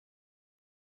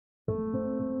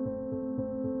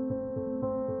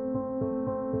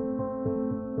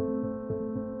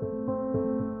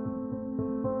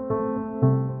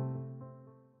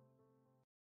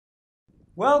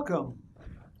Welcome.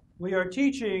 We are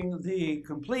teaching the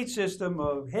complete system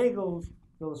of Hegel's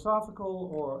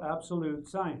philosophical or absolute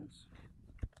science.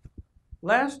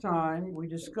 Last time we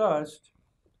discussed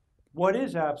what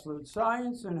is absolute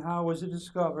science and how was it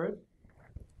discovered,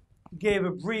 gave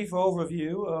a brief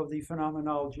overview of the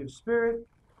Phenomenology of Spirit,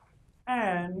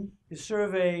 and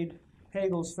surveyed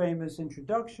Hegel's famous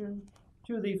introduction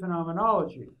to the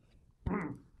phenomenology.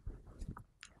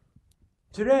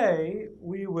 Today,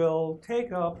 we will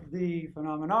take up the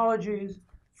phenomenology's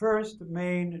first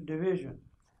main division,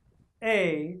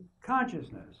 A,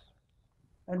 consciousness,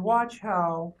 and watch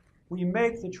how we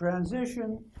make the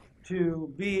transition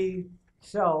to B,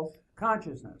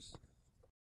 self-consciousness.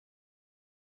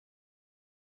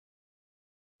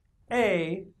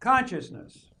 A,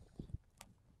 consciousness.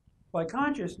 By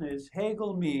consciousness,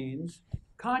 Hegel means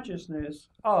consciousness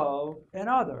of an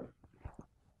other,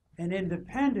 an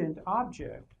independent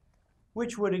object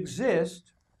which would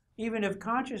exist even if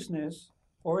consciousness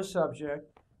or a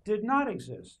subject did not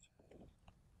exist.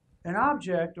 An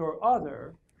object or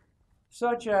other,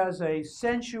 such as a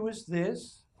sensuous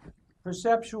this,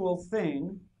 perceptual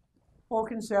thing, or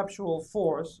conceptual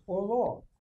force or law.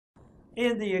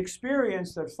 In the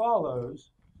experience that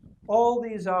follows, all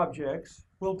these objects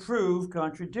will prove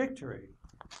contradictory,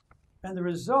 and the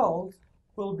result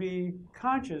will be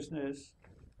consciousness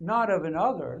not of an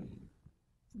other,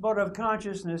 but of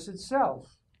consciousness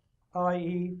itself,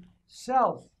 i.e.,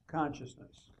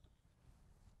 self-consciousness.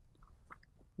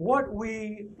 What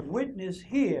we witness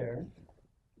here,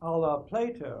 a la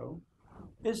Plato,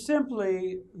 is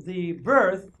simply the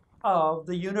birth of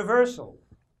the universal,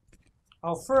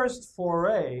 our first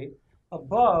foray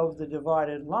above the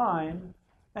divided line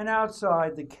and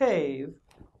outside the cave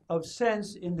of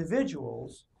sense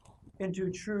individuals into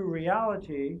true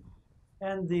reality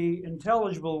and the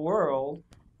intelligible world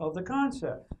of the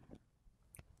concept.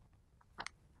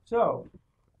 So,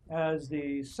 as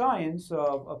the science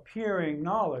of appearing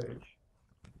knowledge,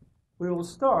 we will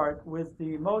start with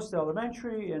the most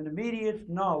elementary and immediate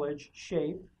knowledge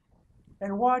shape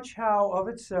and watch how of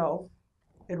itself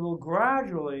it will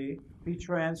gradually be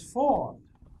transformed,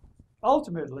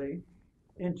 ultimately,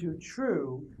 into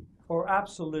true or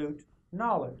absolute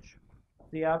knowledge,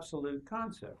 the absolute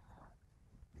concept.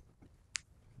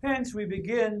 Hence, we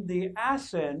begin the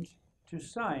ascent to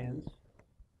science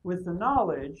with the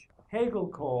knowledge Hegel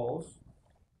calls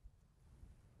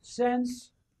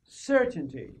sense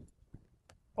certainty,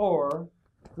 or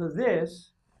the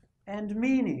this and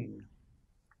meaning.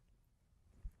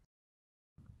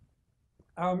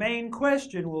 Our main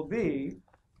question will be,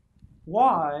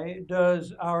 why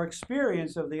does our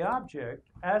experience of the object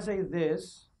as a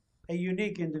this, a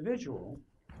unique individual,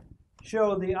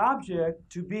 show the object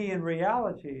to be in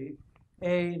reality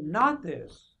a not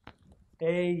this,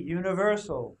 a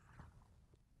universal?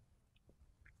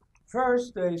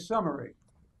 First, a summary.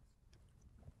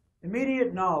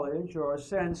 Immediate knowledge, or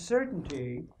sense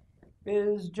certainty,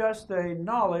 is just a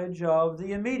knowledge of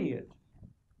the immediate,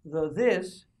 the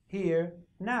this, here,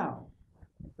 now,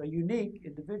 a unique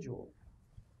individual.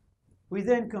 We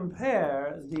then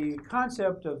compare the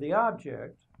concept of the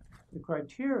object, the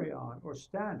criterion or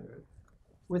standard,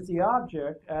 with the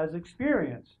object as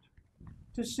experienced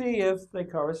to see if they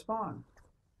correspond.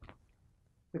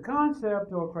 The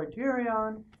concept or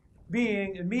criterion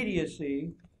being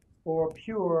immediacy or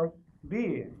pure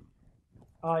being,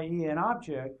 i.e., an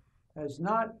object as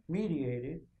not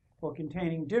mediated or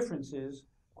containing differences,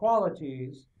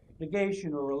 qualities,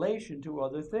 negation, or relation to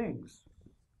other things.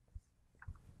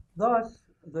 Thus,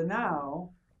 the now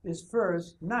is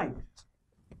first night,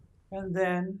 and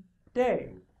then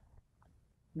day,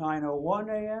 9:01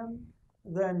 a.m.,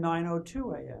 then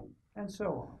 9:02 a.m., and so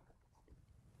on.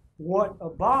 What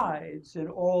abides in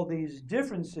all these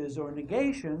differences or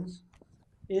negations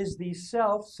is the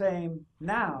self-same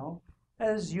now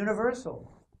as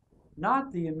universal,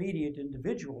 not the immediate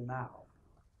individual now.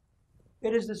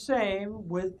 It is the same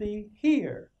with the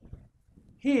here.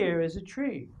 Here is a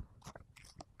tree,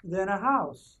 then a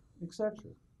house, etc.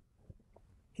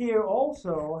 Here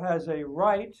also has a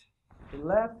right, a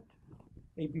left,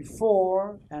 a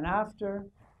before, an after,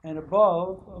 and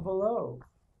above, a below.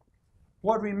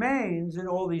 What remains in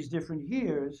all these different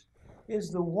heres is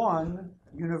the one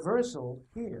universal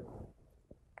here.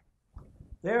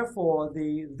 Therefore,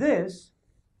 the this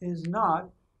is not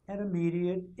an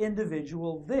immediate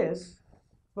individual this,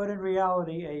 but in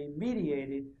reality a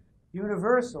mediated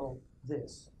universal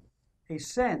this, a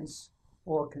sense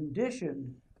or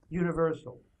conditioned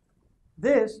universal.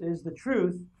 This is the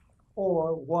truth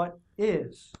or what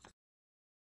is.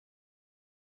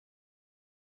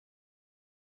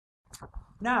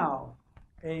 Now,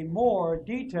 a more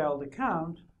detailed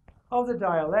account of the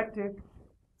dialectic,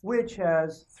 which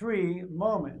has three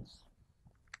moments.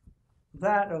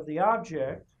 That of the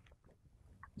object,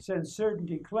 since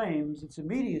certainty claims its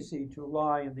immediacy to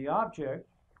lie in the object.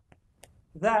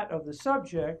 That of the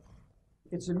subject,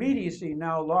 its immediacy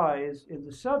now lies in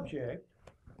the subject.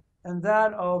 And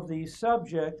that of the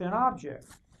subject and object,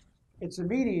 its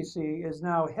immediacy is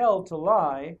now held to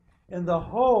lie in the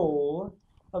whole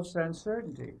of sense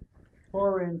certainty,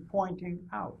 or in pointing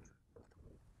out.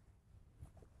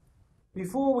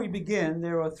 Before we begin,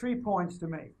 there are 3 points to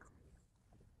make.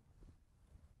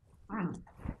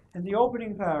 In the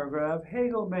opening paragraph,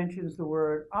 Hegel mentions the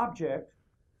word object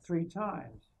 3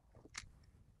 times.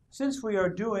 Since we are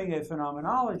doing a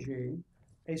phenomenology,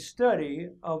 a study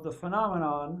of the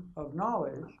phenomenon of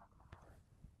knowledge,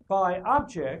 by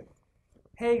object,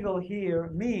 Hegel here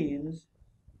means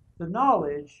the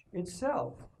knowledge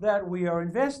itself that we are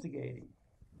investigating,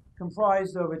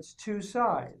 comprised of its 2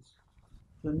 sides,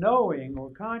 the knowing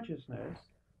or consciousness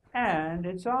and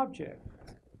its object,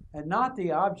 and not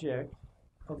the object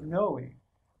of knowing,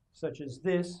 such as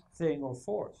this thing or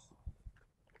force.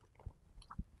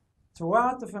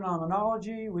 Throughout the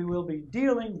phenomenology, we will be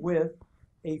dealing with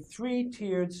a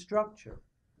 3-tiered structure,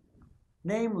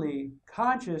 namely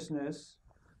consciousness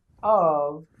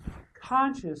of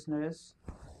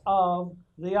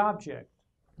the object.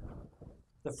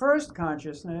 The first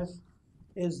consciousness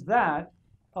is that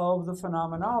of the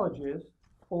phenomenologist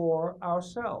or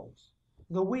ourselves,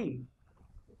 the we.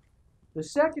 The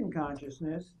second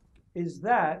consciousness is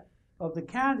that of the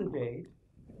candidate,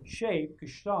 shape,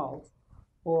 Gestalt,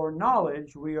 or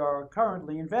knowledge we are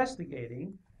currently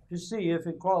investigating to see if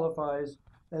it qualifies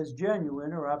as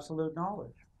genuine or absolute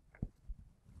knowledge.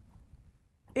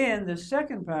 In the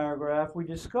second paragraph, we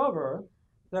discover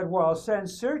that while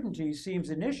sense certainty seems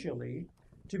initially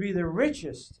to be the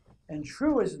richest and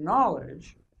truest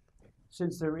knowledge,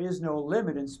 since there is no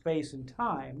limit in space and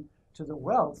time to the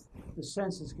wealth the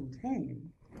senses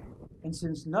contain, and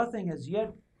since nothing has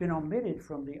yet been omitted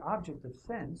from the object of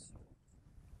sense,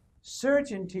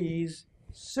 certainty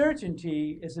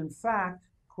is in fact,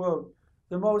 quote,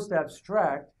 the most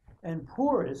abstract and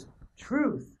poorest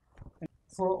truth.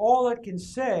 For all it can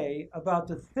say about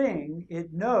the thing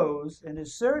it knows and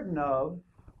is certain of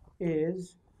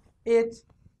is, it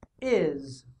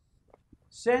is.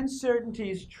 Sense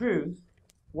certainty's truth,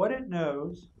 what it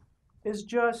knows, is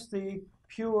just the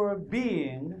pure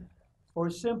being or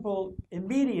simple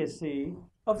immediacy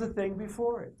of the thing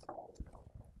before it.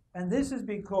 And this is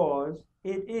because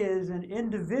it is an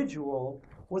individual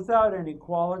without any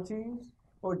qualities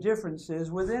or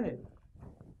differences within it,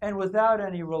 and without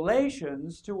any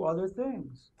relations to other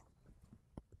things.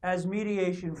 As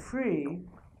mediation free,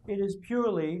 it is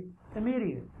purely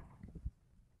immediate.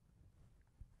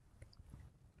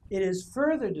 It is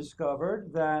further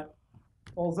discovered that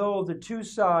although the 2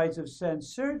 sides of sense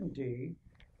certainty,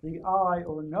 the I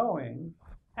or knowing,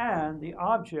 and the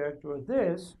object or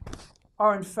this,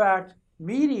 are in fact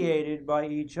mediated by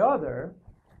each other,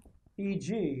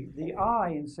 e.g., the I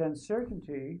in sense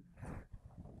certainty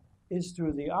is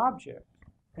through the object,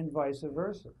 and vice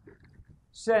versa.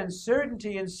 Sense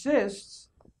certainty insists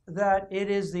that it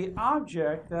is the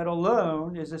object that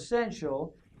alone is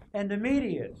essential and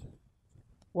immediate,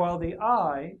 while the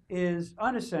I is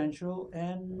unessential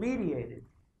and mediated.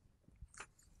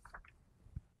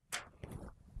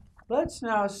 Let's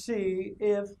now see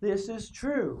if this is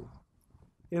true.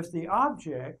 If the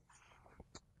object,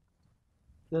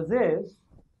 the this,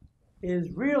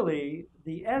 is really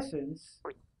the essence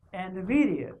and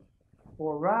immediate,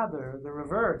 or rather the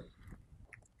reverse.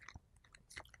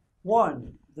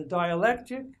 1. The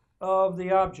dialectic of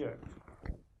the object.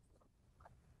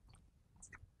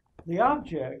 The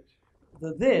object,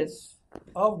 the this,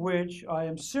 of which I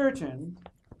am certain,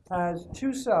 has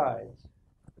 2 sides,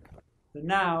 the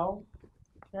now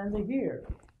and the here.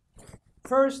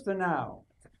 First, the now.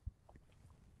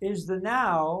 Is the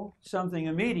now something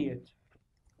immediate?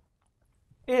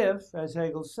 If, as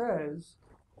Hegel says,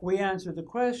 we answer the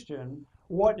question,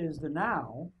 what is the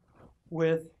now,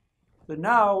 with the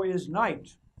now is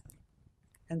night,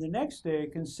 and the next day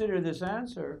consider this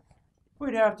answer,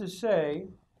 we'd have to say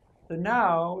the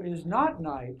now is not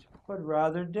night, but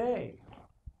rather day.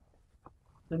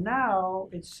 The now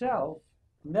itself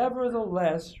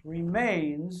nevertheless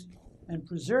remains and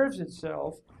preserves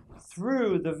itself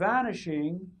through the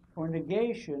vanishing or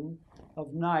negation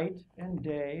of night and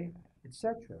day,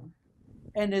 etc.,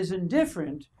 and is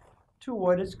indifferent to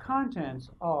what its contents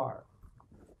are.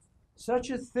 Such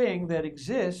a thing that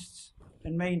exists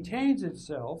and maintains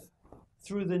itself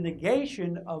through the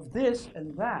negation of this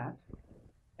and that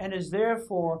and is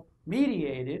therefore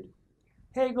mediated,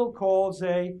 Hegel calls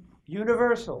a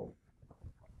universal.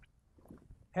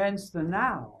 Hence, the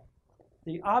now,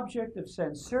 the object of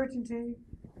sense certainty,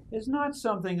 is not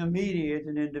something immediate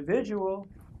and individual,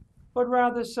 but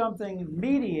rather something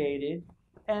mediated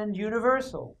and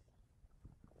universal.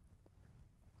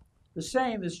 The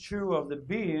same is true of the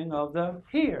being of the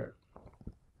here.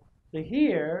 The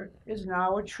here is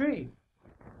now a tree.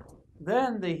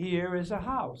 Then the here is a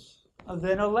house,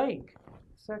 then a lake,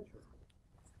 etc.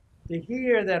 The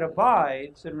here that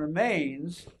abides and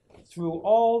remains through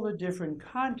all the different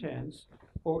contents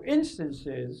or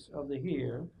instances of the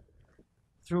here,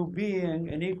 through being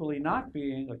and equally not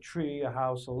being a tree, a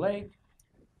house, a lake,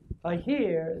 a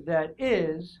here that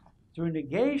is, through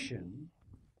negation,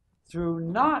 through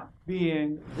not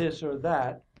being this or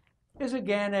that, is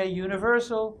again a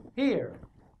universal here,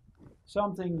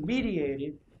 something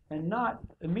mediated and not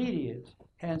immediate,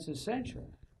 hence essential,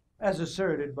 as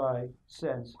asserted by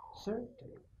sense certainty.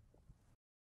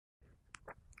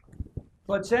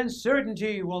 But sense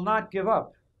certainty will not give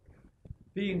up.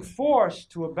 Being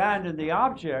forced to abandon the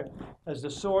object as the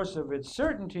source of its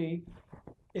certainty,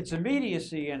 its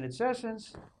immediacy, and its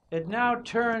essence, it now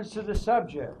turns to the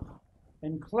subject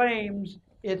and claims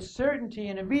its certainty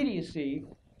and immediacy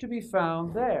to be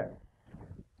found there,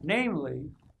 namely,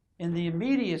 in the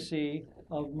immediacy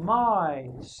of my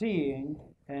seeing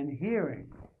and hearing.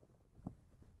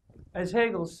 As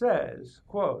Hegel says,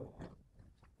 quote,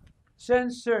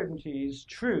 sense certainty's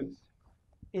truth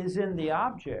is in the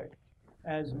object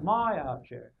as my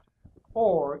object,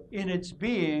 or in its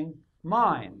being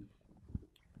mine.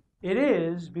 It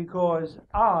is because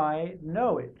I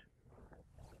know it.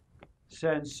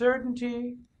 Sense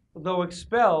certainty, though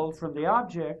expelled from the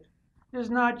object, is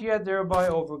not yet thereby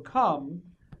overcome,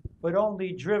 but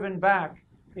only driven back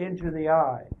into the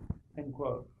I. End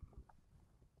quote.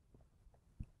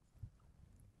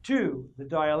 2. The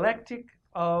dialectic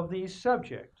of the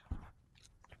subject.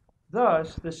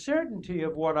 Thus, the certainty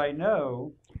of what I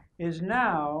know is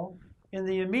now in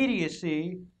the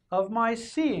immediacy of my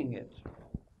seeing it.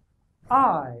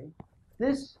 I,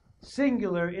 this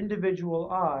singular individual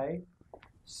I,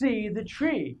 see the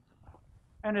tree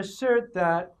and assert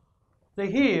that the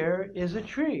here is a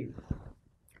tree.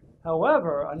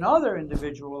 However, another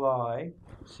individual I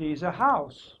sees a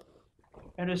house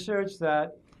and asserts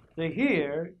that the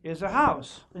here is a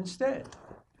house instead.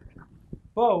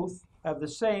 Both have the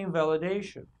same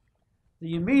validation,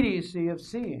 the immediacy of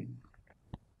seeing,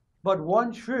 but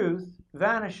one truth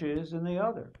vanishes in the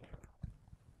other.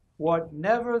 What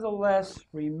nevertheless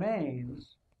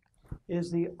remains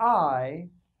is the I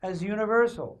as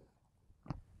universal,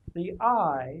 the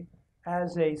I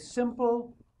as a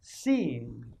simple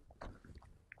seeing,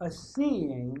 a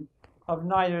seeing of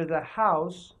neither the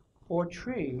house or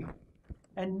tree,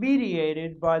 and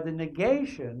mediated by the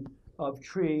negation of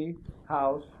tree,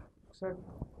 house, etc.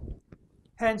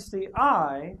 Hence the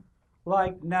I,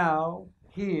 like now,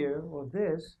 here, or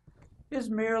this, is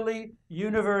merely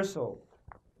universal.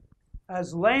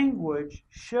 As language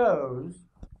shows,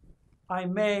 I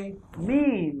may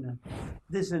mean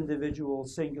this individual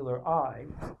singular I,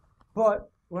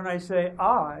 but when I say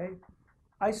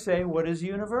I say what is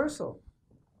universal.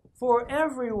 For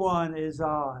everyone is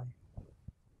I.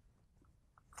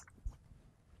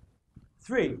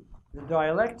 3. The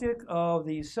dialectic of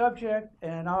the subject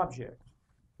and object.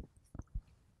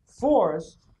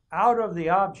 Forced out of the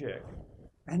object,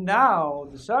 and now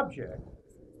the subject,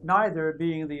 neither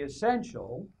being the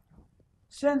essential,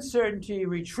 sense certainty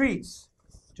retreats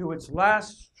to its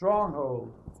last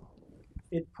stronghold.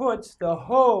 It puts the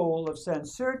whole of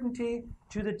sense certainty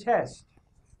to the test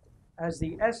as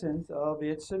the essence of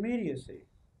its immediacy.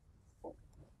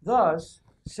 Thus,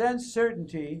 sense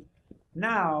certainty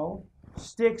now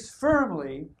sticks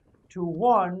firmly to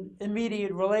one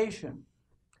immediate relation.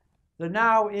 The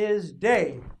now is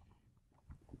day.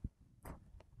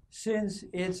 Since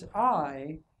its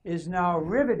I is now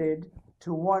riveted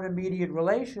to one immediate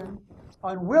relation,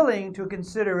 unwilling to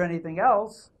consider anything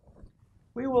else,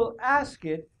 we will ask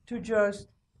it to just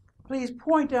please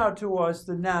point out to us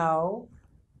the now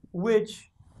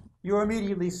which you're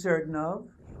immediately certain of.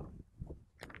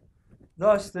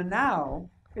 Thus, the now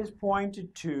is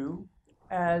pointed to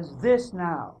as this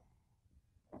now.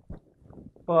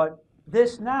 But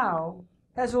this now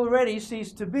has already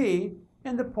ceased to be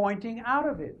in the pointing out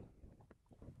of it.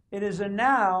 It is a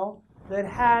now that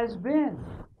has been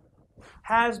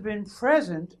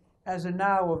present as a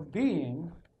now of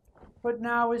being, but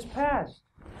now is past,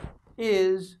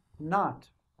 is not.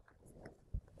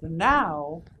 The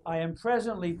now I am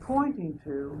presently pointing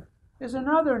to is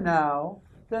another now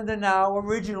than the now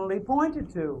originally pointed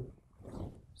to.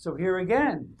 So here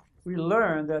again, we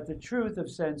learn that the truth of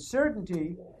sense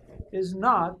certainty is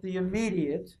not the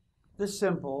immediate, the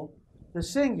simple, the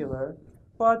singular,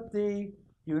 but the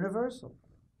universal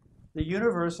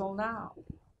now.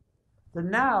 The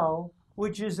now,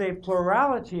 which is a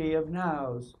plurality of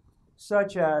nows,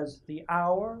 such as the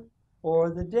hour or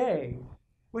the day,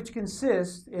 which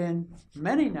consists in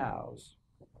many nows,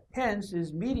 hence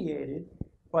is mediated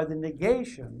by the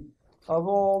negation of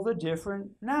all the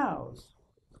different nows,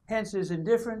 hence is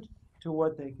indifferent to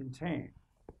what they contain.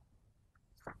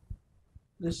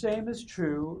 The same is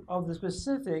true of the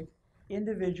specific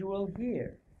individual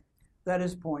here that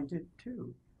is pointed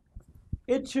to.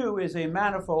 It too is a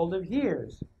manifold of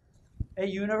heres, a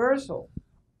universal,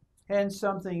 hence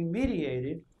something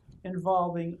mediated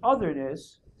involving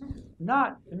otherness,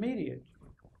 not immediate.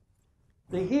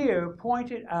 The here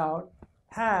pointed out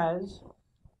has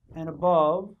an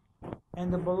above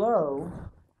and the below,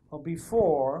 a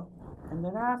before and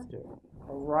an after,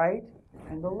 a right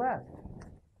and a left.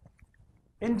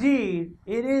 Indeed,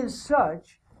 it is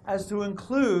such as to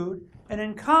include and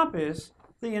encompass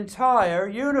the entire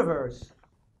universe.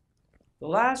 The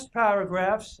last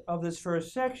paragraphs of this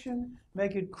first section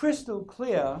make it crystal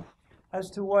clear as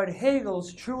to what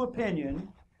Hegel's true opinion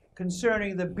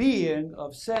concerning the being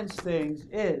of sense things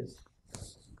is.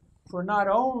 For not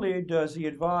only does he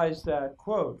advise that,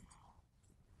 quote,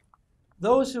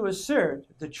 those who assert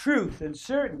the truth and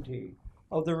certainty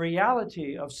of the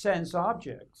reality of sense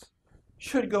objects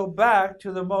should go back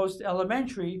to the most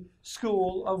elementary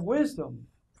school of wisdom,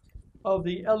 of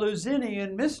the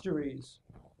Eleusinian mysteries,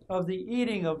 of the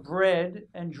eating of bread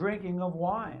and drinking of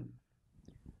wine.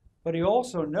 But he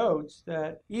also notes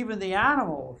that even the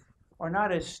animals are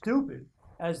not as stupid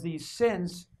as these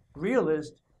sense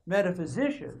realist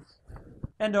metaphysicians,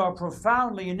 and are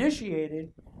profoundly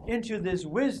initiated into this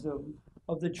wisdom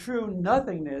of the true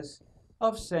nothingness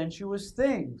of sensuous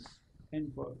things,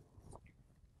 end quote.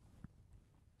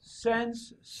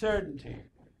 Sense certainty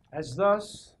has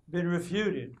thus been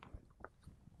refuted,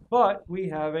 but we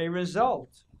have a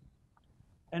result,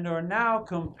 and are now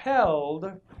compelled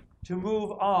to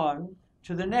move on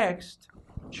to the next,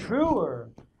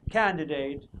 truer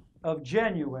candidate of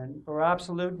genuine or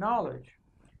absolute knowledge,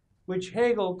 which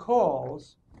Hegel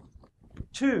calls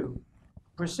 2,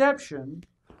 perception,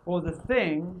 or the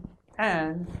thing,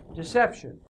 and deception.